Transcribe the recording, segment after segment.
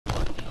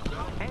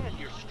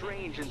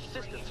strange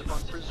insistence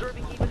upon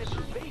preserving even its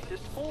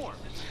basest forms.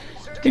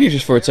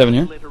 Just47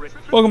 here.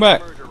 Welcome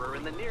back.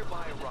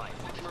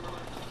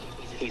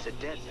 He's a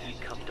dead man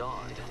come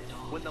dawn.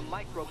 When the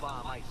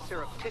microbomb I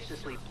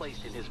surreptitiously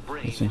placed in his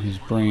brain, What's in his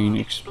brain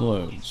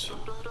explodes.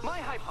 my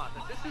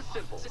hypothesis is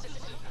simple.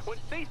 When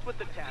faced with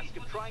the task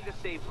of trying to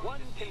save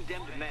one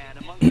condemned man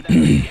amongst that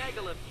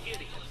gaggle of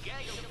idiots,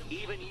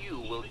 even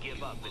you will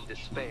give up in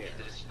despair.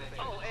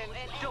 Oh, and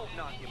don't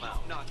knock him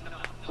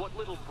out. What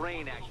little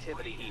brain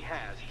activity he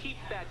has, keep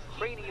that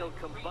cranial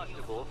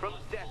combustible from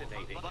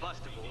detonating.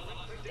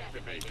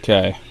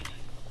 Okay.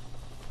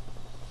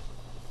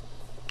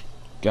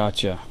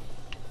 Gotcha.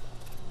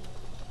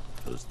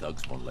 Those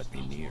thugs won't let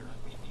me near.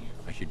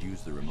 I should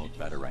use the remote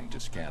batarang to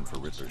scan for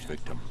Riddler's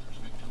victim.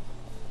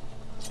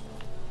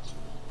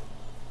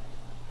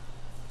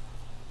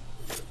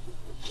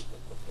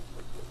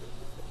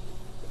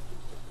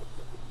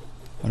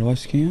 How do I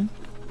scan?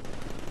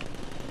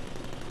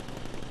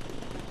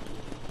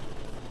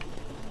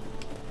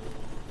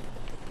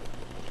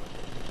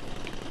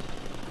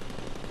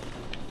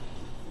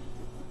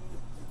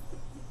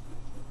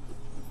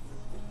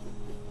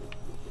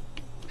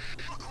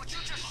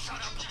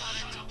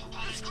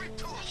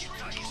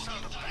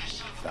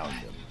 Found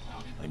him.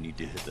 I need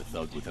to hit the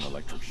thug with an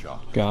electric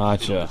shock.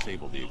 Gotcha.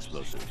 Disable the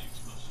explosive.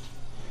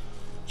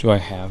 Do I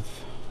have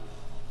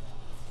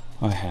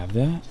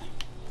that?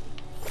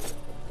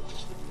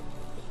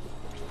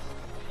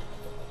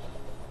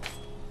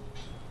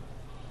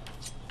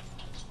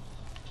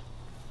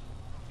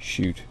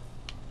 Shoot.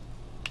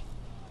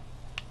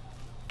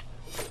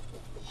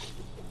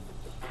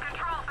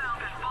 Control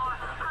Falcon, boss.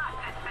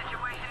 Hostage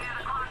situation near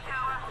the clock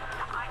tower.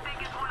 I think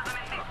it's one of the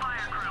missing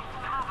fire crew.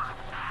 Over.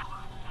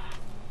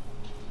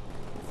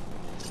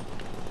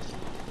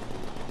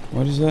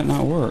 Why does that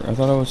not work? I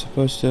thought I was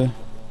supposed to... Do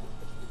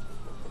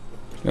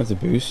I have to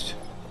boost?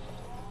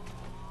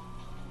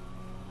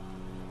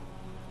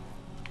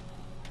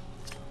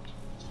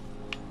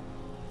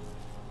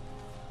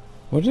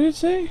 What did it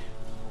say?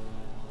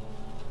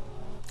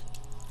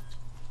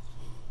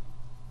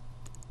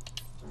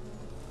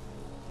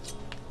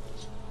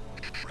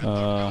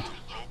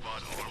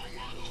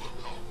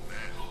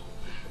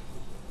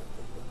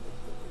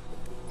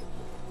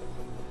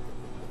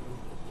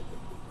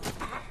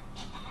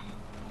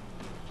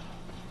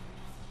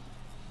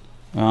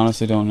 I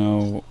honestly don't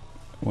know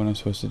what I'm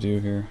supposed to do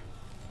here.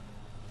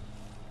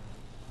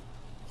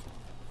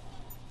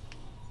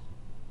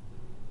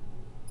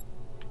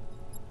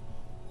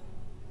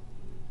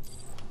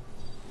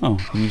 Oh,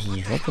 I can use the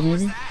disruptor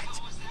maybe?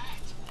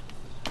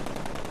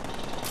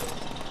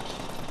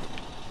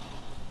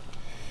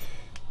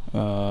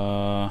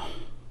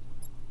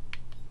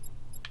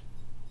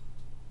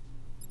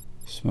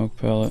 Smoke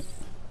pellet.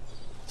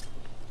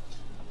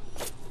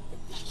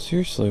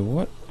 Seriously,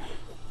 what?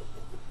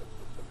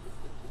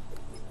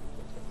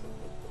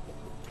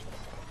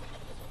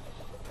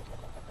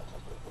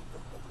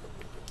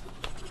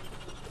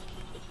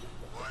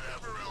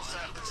 Whatever else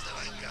happens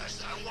tonight,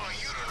 guys, I want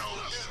you to know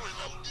this was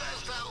the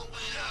best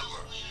Halloween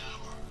ever.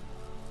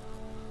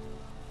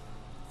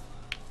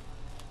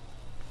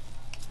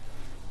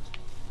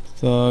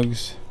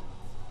 Thugs.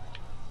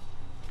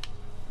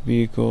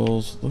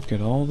 Vehicles. Look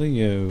at all the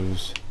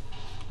Yo's.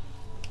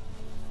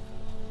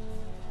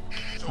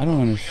 I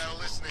don't understand.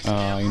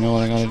 You know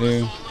what I gotta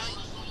do?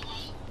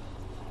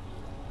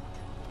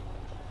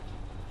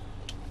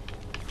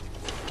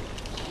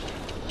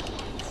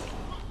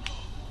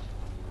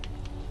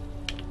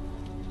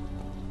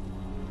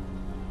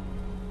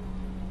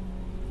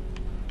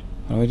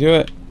 How do I do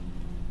it?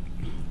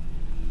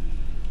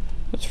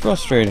 That's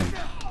frustrating.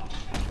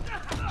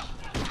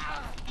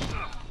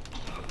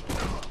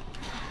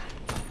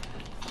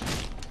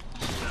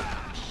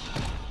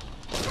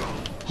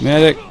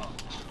 Medic!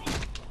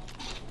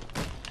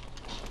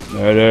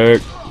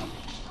 Medic!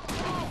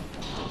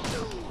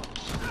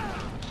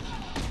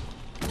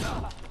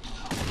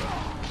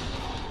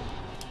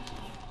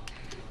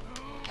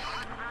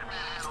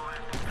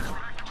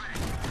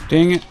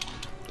 Dang it!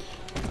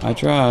 I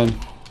tried.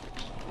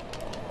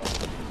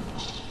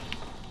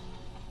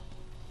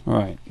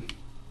 Alright.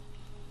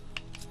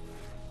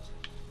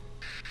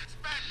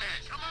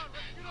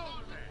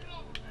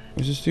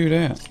 Where's this dude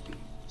at?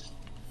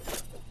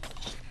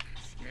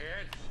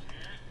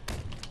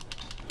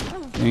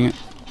 Dang it.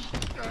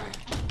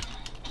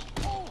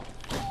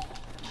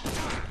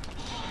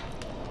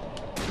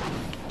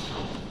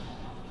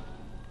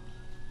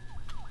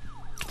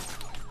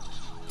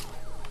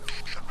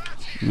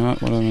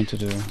 Not what I meant to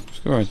do.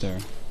 Just go right there.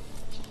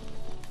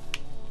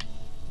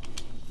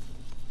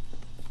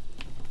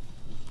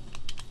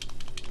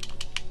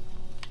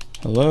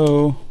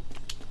 Hello?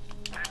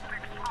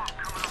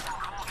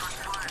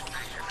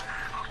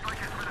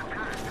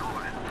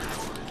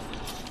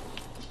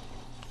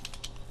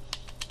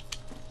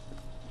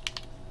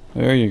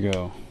 There you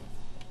go.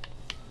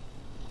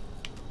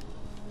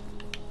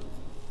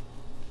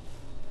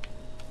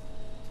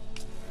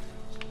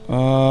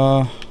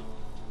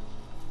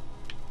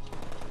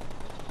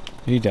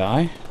 Did he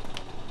die?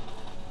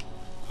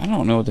 I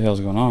don't know what the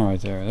hell's going on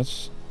right there.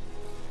 That's...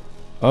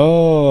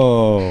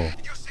 Oh.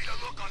 Did you see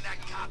the look on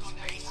that cop's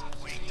face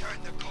when he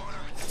turned the corner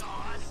and saw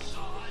us?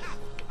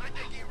 I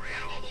think he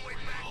ran all the way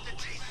back to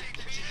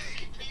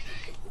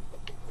GCPD.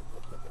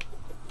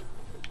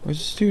 Where's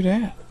this dude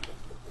at?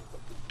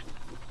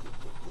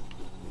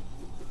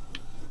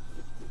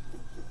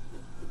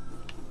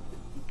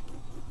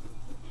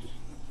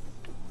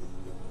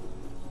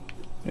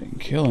 I didn't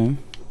kill him.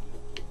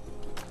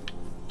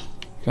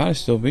 Gotta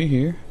still be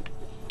here.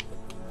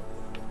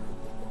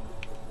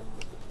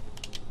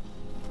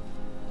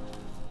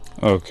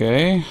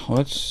 Okay,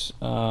 let's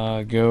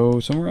go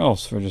somewhere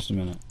else for just a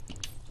minute.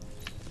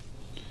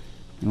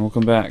 And we'll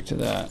come back to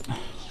that.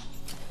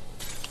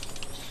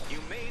 You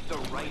made the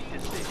right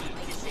decision.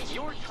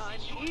 Your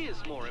time is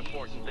more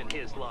important than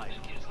his life.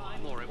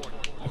 More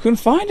important. I couldn't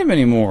find him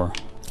anymore.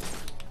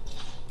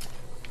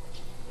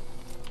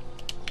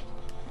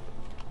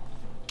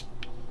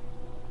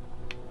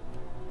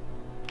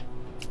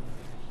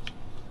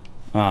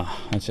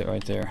 Ah, that's it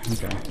right there.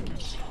 Okay.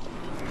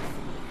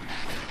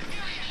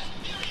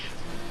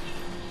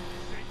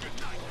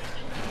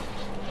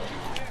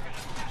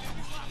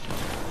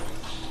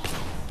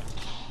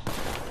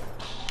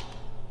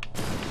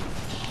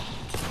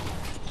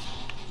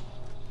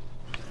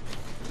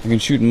 I can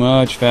shoot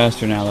much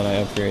faster now that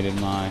I upgraded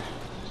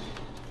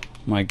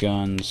my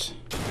guns.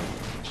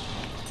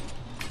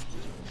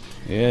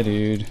 Yeah,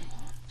 dude.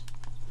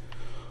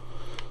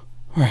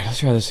 Alright, let's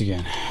try this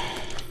again.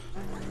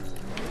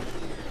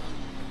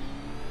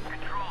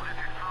 Control, this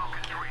is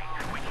Falcon 3.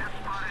 We just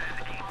spotted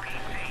an EPC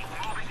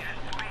moving at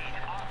speed.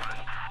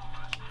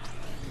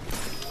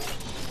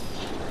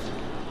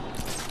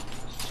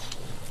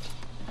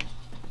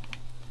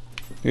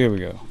 Over. Here we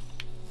go.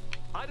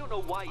 I don't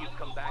know why you've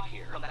come back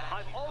here.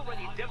 I've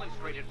already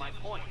demonstrated my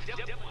point.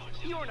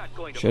 You're not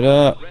going to Shut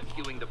up.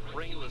 rescuing the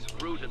brainless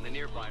brute in the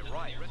nearby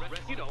Riot.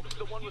 You know,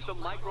 the one with the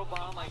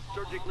microbomb I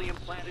surgically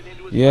implanted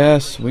into his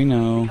Yes, brain. we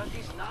know. Because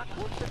he's not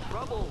worth the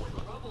trouble.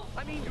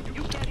 I mean,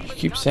 you can't even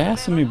Keep count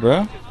sassing the me, bro.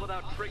 antibiotics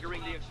without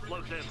triggering the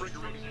explosive.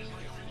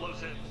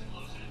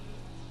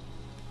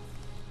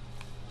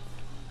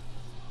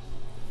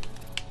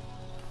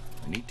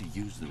 I need to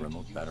use the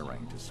remote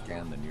batarang to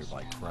scan the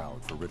nearby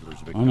crowd for Riddler's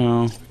I victim.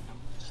 know.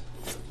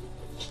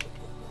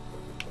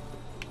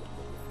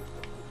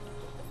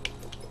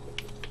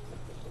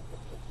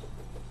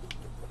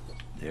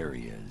 There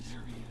he is.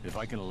 If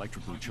I can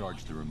electrically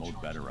charge the remote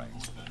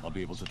batarang, I'll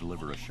be able to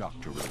deliver a shock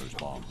to Riddler's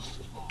bomb.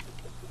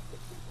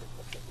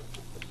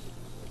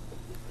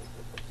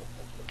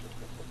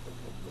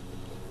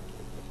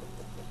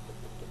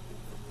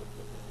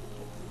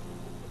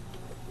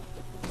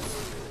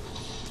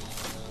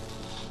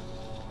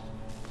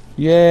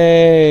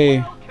 Yay!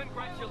 Well,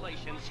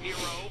 congratulations, hero.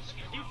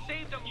 You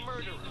saved a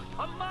murderer,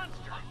 a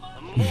monster,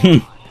 a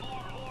moron.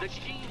 The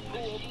gene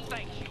pool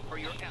thanks you for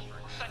your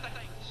efforts.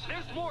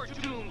 There's more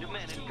doomed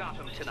men in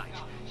Gotham tonight.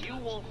 You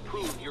won't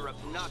prove your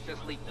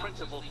obnoxiously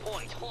principled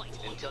point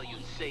until you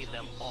save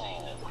them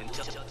all.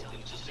 Until you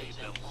save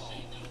them all.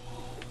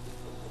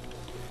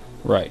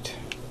 Right.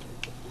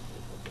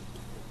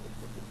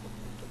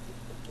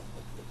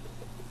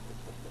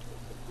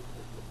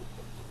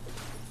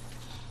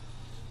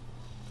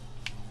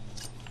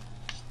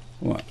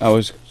 Well, I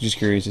was just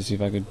curious to see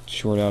if I could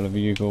short out a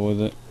vehicle with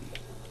it.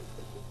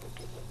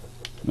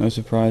 No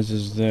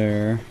surprises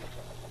there.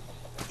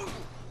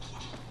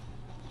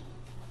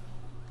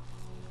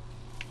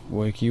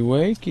 Wakey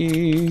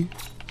wakey.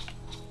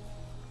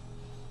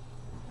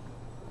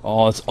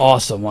 Oh, it's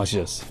awesome. Watch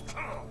this.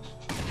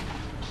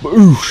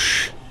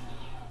 Boosh!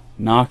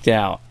 Knocked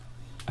out.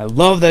 I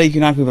love that you can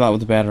knock people out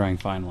with the batarang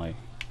finally.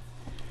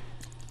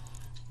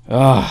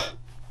 Ah.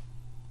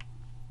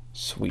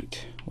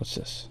 Sweet. What's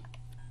this?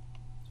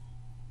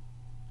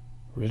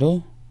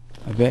 Riddle?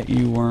 I bet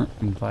you weren't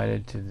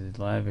invited to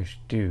the lavish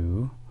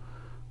do.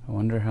 I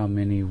wonder how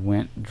many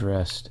went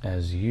dressed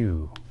as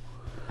you.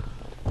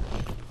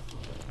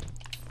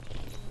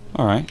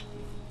 Alright.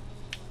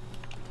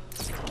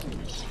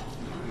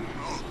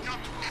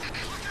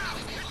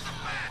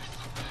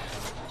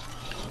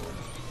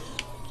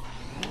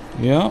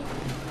 Yep.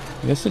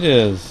 Yes it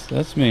is.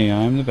 That's me.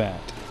 I'm the bat.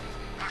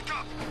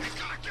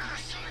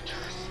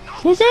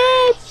 Look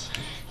out!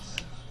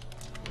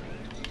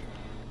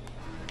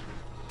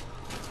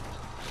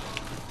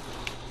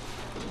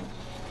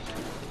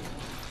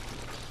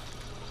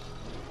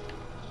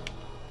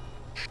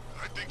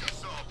 I think I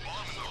saw a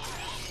bomb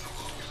somewhere.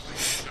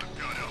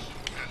 Gun up.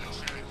 Had a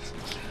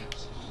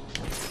chance.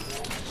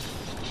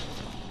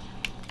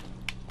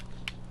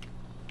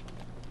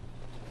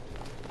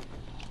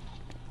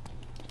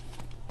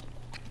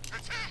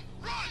 It's him!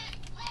 Run!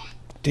 Run!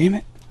 Damn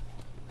it.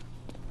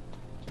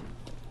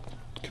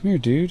 Come here,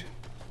 dude.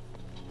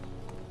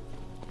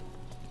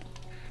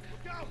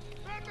 Look out!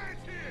 Batman's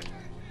here!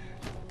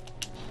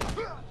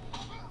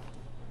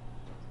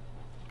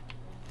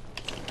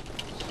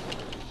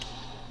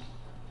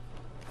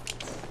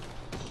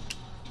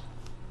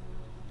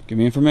 Give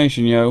me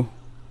information, yo.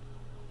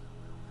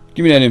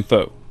 Give me that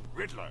info.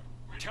 Riddler,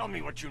 Tell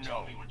me what you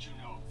know.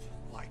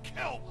 Like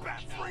hell,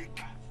 bat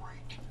freak.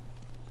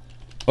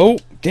 Oh,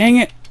 dang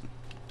it!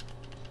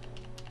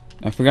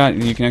 I forgot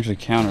you can actually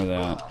counter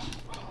that.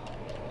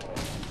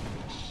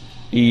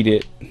 Eat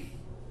it.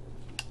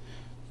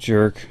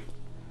 Jerk.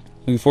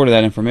 Looking forward to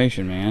that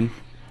information, man.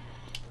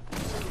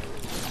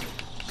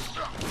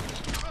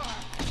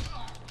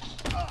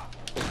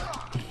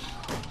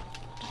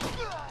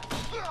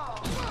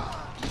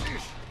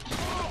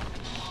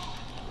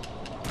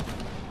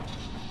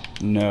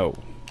 No.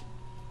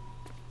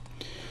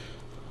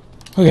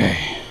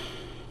 Okay.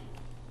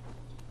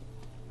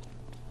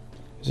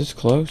 Is this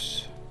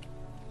close?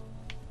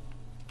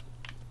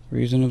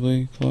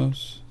 Reasonably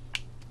close?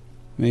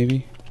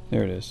 Maybe?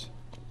 There it is.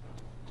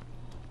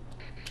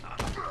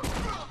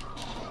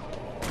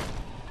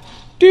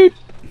 Dude!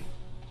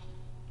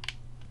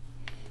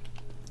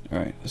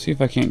 Alright, let's see if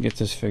I can't get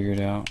this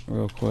figured out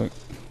real quick.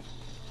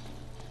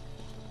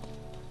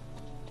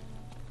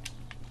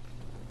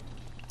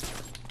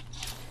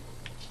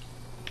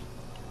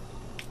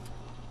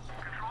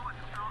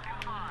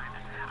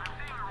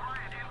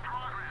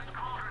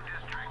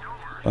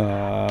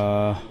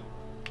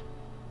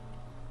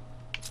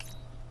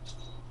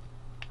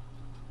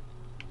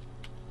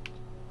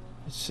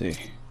 Let's see.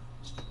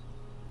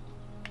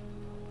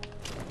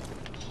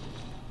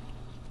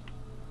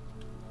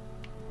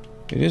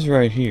 It is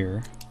right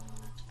here.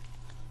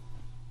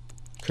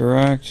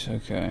 Correct?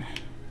 Okay.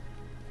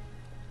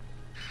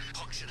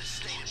 Punk should have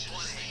stayed in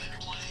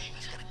Bloodhaven.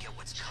 He's gonna get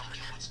what's coming.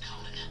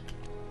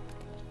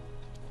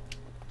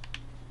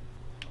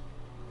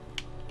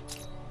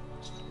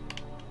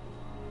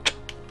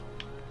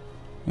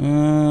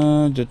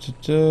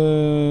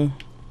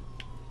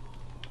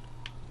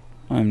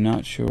 I'm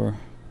not sure.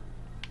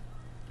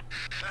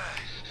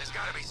 There's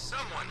gotta be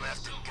someone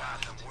left in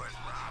Gotham worth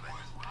robbing.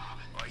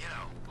 Or, you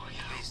know,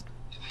 at least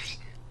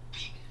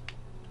beating.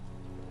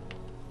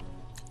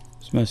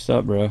 It's messed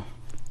up, bro.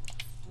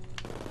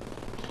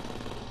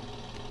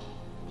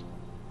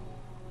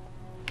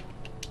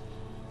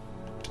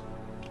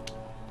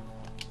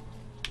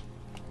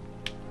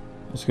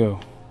 Let's go.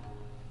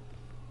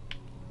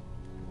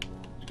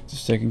 Get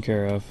this taken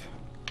care of.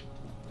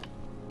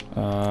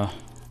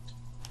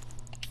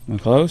 Am I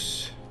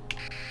close? You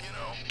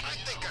know, I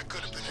think I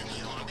could have been in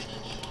the army.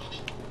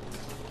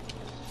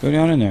 Go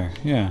down in there,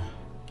 yeah.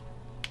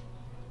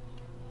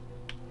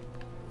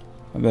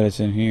 I bet it's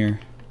in here.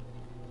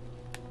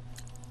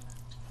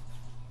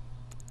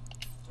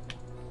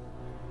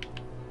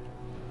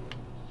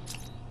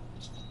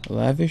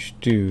 Lavish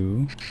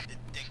do. Didn't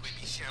think we'd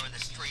be sharing the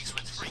streets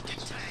with freaking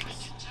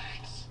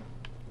tanks.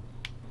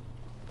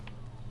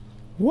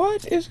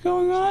 What is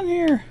going on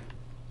here?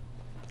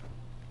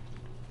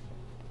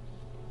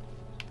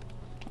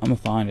 I'm gonna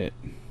find it.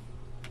 No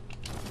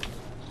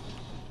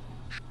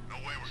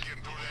way we're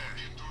getting through there.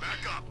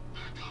 Back up.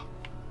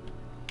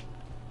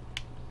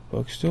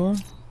 Bookstore?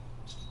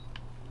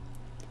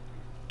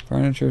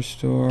 Furniture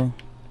store.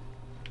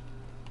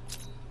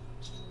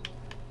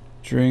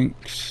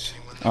 Drinks.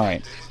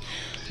 Alright.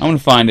 I'm gonna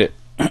find it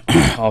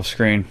off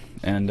screen.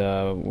 And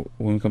when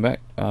we come back,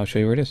 I'll show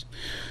you where it is.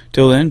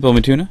 Till then, Bill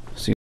me tuna.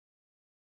 See you.